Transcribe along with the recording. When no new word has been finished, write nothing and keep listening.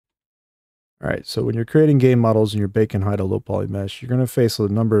All right, so when you're creating game models and you're baking high to low poly mesh, you're going to face a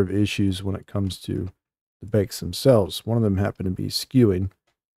number of issues when it comes to the bakes themselves. One of them happen to be skewing.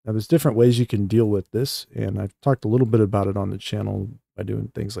 Now, there's different ways you can deal with this, and I've talked a little bit about it on the channel by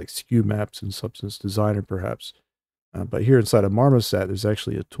doing things like skew maps and Substance Designer, perhaps. But here inside of Marmoset, there's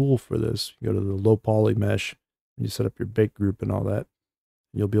actually a tool for this. You go to the low poly mesh, and you set up your bake group and all that.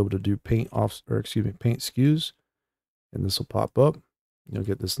 You'll be able to do paint skews, and this will pop up. You'll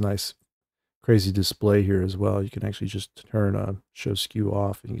get this nice crazy display here as well. You can actually just turn show skew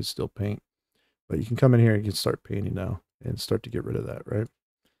off and you can still paint. But you can come in here and you can start painting now and start to get rid of that, right?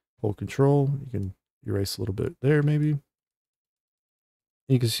 Hold control. You can erase a little bit there maybe.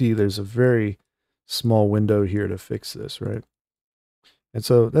 You can see there's a very small window here to fix this, right? And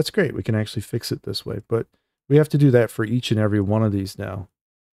so that's great. We can actually fix it this way, but we have to do that for each and every one of these now.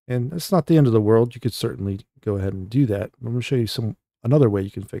 And that's not the end of the world. You could certainly go ahead and do that. I'm going to show you another way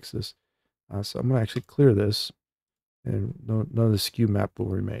you can fix this. So I'm going to actually clear this, and none of the skew map will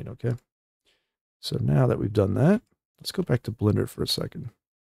remain, okay? So now that we've done that, let's go back to Blender for a second.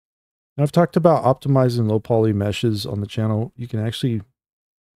 Now I've talked about optimizing low poly meshes on the channel. You can actually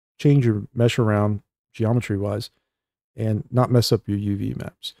change your mesh around geometry-wise and not mess up your UV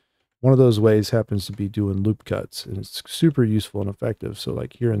maps. One of those ways happens to be doing loop cuts, and it's super useful and effective. So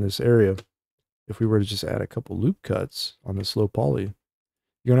like here in this area, if we were to just add a couple loop cuts on this low poly,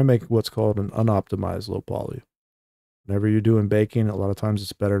 you're going to make what's called an unoptimized low poly. Whenever you're doing baking, a lot of times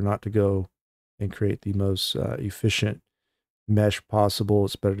it's better not to go and create the most efficient mesh possible.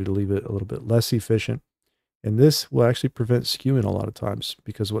 It's better to leave it a little bit less efficient. And this will actually prevent skewing a lot of times,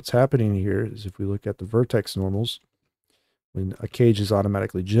 because what's happening here is if we look at the vertex normals, when a cage is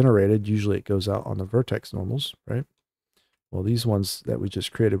automatically generated, usually it goes out on the vertex normals, right? Well, these ones that we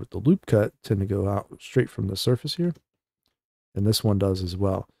just created with the loop cut tend to go out straight from the surface here. And this one does as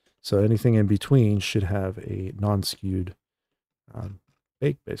well. So anything in between should have a non-skewed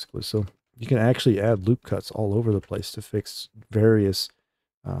bake, basically. So you can actually add loop cuts all over the place to fix various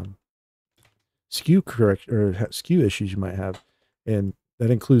skew issues you might have. And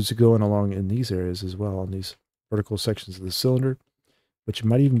that includes going along in these areas as well, on these vertical sections of the cylinder. But you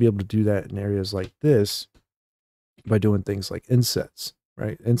might even be able to do that in areas like this by doing things like insets,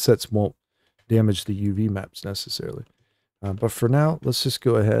 right? Insets won't damage the UV maps necessarily. But for now, let's just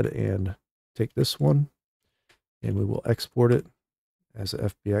go ahead and take this one, and we will export it as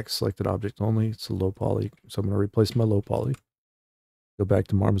a FBX selected object only. It's a low poly, so I'm going to replace my low poly. Go back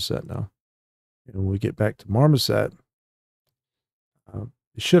to Marmoset now. And when we get back to Marmoset, it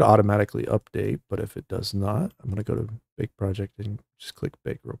should automatically update, but if it does not, I'm going to go to Bake Project and just click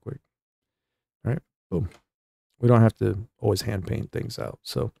Bake real quick. All right, boom. We don't have to always hand paint things out.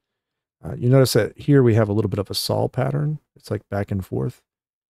 So you notice that here we have a little bit of a saw pattern. It's like back and forth.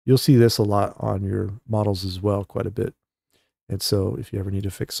 You'll see this a lot on your models as well, quite a bit. And so if you ever need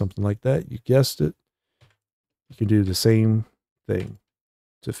to fix something like that, you guessed it, you can do the same thing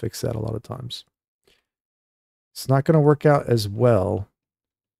to fix that a lot of times. It's not going to work out as well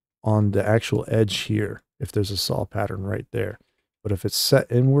on the actual edge here if there's a saw pattern right there. But if it's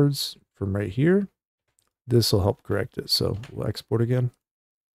set inwards from right here, this will help correct it. So we'll export again.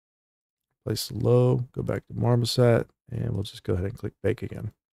 Place low, go back to Marmoset, and we'll just go ahead and click Bake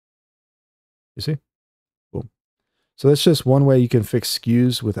again. You see? Boom. So that's just one way you can fix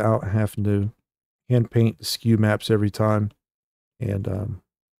skews without having to hand paint the skew maps every time. And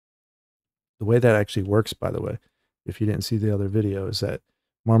the way that actually works, by the way, if you didn't see the other video, is that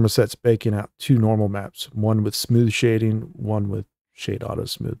Marmoset's baking out two normal maps, one with smooth shading, one with shade auto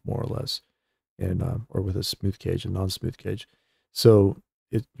smooth, more or less, and or with a smooth cage and non-smooth cage. So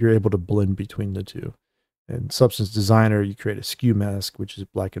you're able to blend between the two. And Substance Designer, you create a skew mask, which is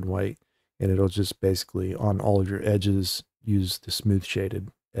black and white, and it'll just basically on all of your edges use the smooth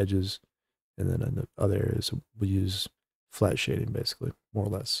shaded edges, and then in the other areas we'll use flat shading, basically, more or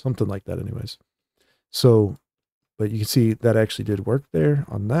less, something like that anyways. So but you can see that actually did work there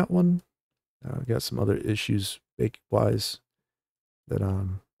on that one. I've got some other issues bake wise that I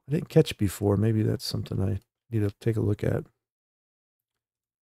didn't catch before. Maybe that's something I need to take a look at,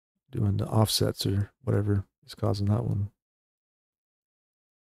 doing the offsets or whatever is causing that one.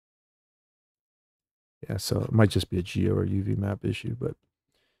 Yeah, so it might just be a geo or UV map issue, but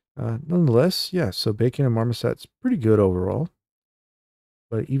nonetheless, yeah, so baking in Marmoset's pretty good overall.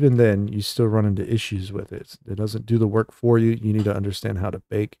 But even then, you still run into issues with it. It doesn't do the work for you. You need to understand how to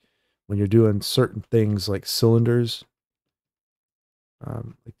bake. When you're doing certain things like cylinders,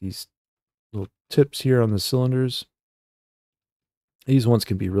 like these little tips here on the cylinders, these ones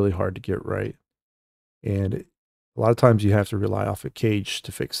can be really hard to get right. And a lot of times you have to rely off a cage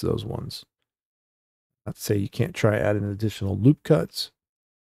to fix those ones. Not to say you can't try adding additional loop cuts.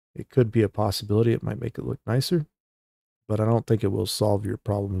 It could be a possibility. It might make it look nicer, but I don't think it will solve your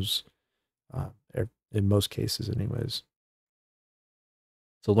problems in most cases anyways.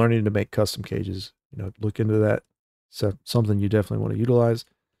 So learning to make custom cages, look into that. So something you definitely want to utilize.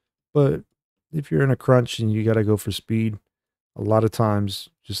 But if you're in a crunch and you got to go for speed, a lot of times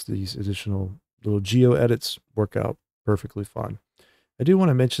just these additional little geo edits work out perfectly fine. I do want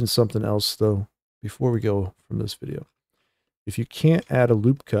to mention something else though before we go from this video. If you can't add a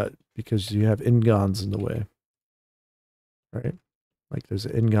loop cut because you have ingons in the way, right? Like there's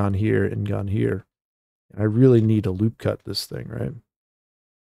an ingon here, and I really need to loop cut this thing, right?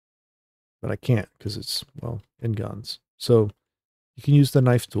 But I can't because it's, well, ingons. So you can use the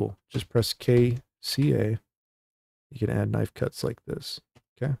knife tool. Just press KCA. You can add knife cuts like this.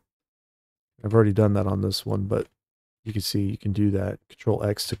 Okay. I've already done that on this one, but you can see you can do that. Control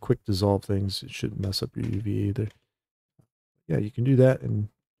X to quick dissolve things. It shouldn't mess up your UV either. Yeah, you can do that and it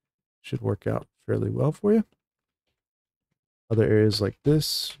should work out fairly well for you. Other areas like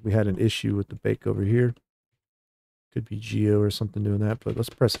this, we had an issue with the bake over here. Could be Geo or something doing that, but let's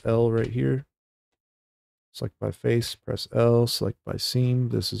press L right here. Select by face, press L, select by seam.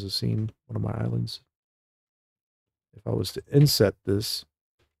 This is a seam, one of my islands. If I was to inset this,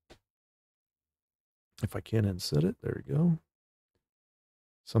 if I can inset it, there we go.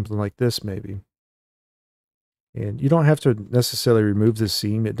 Something like this maybe. And you don't have to necessarily remove this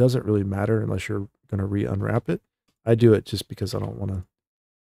seam. It doesn't really matter unless you're going to re-unwrap it. I do it just because I don't want to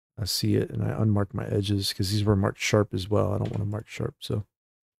see it, and I unmark my edges because these were marked sharp as well. I don't want to mark sharp, so.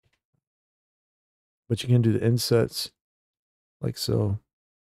 But you can do the insets like so.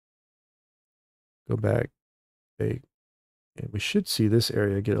 Go back, bake, and we should see this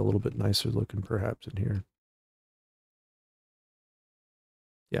area get a little bit nicer looking perhaps in here.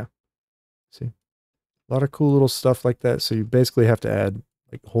 Yeah, see? A lot of cool little stuff like that. So you basically have to add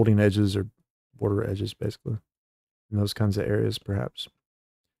like holding edges or border edges basically in those kinds of areas perhaps.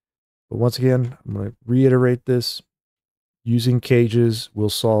 But once again, I'm going to reiterate this. Using cages will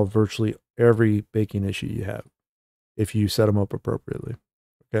solve virtually every baking issue you have if you set them up appropriately.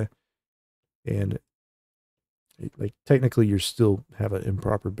 Okay. And like technically you still have an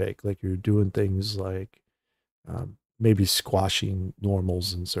improper bake. Like you're doing things like maybe squashing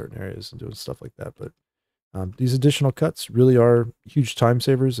normals in certain areas and doing stuff like that. But these additional cuts really are huge time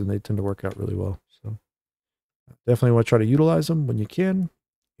savers and they tend to work out really well. So definitely want to try to utilize them when you can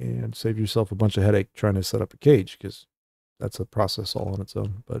and save yourself a bunch of headache trying to set up a cage because that's a process all on its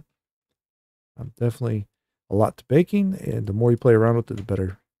own. But definitely a lot to baking, and the more you play around with it, the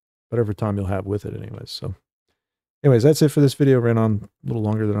better time you'll have with it anyways. So anyways, that's it for this video. Ran on a little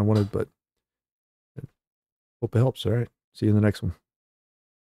longer than I wanted, but hope it helps. All right. See you in the next one.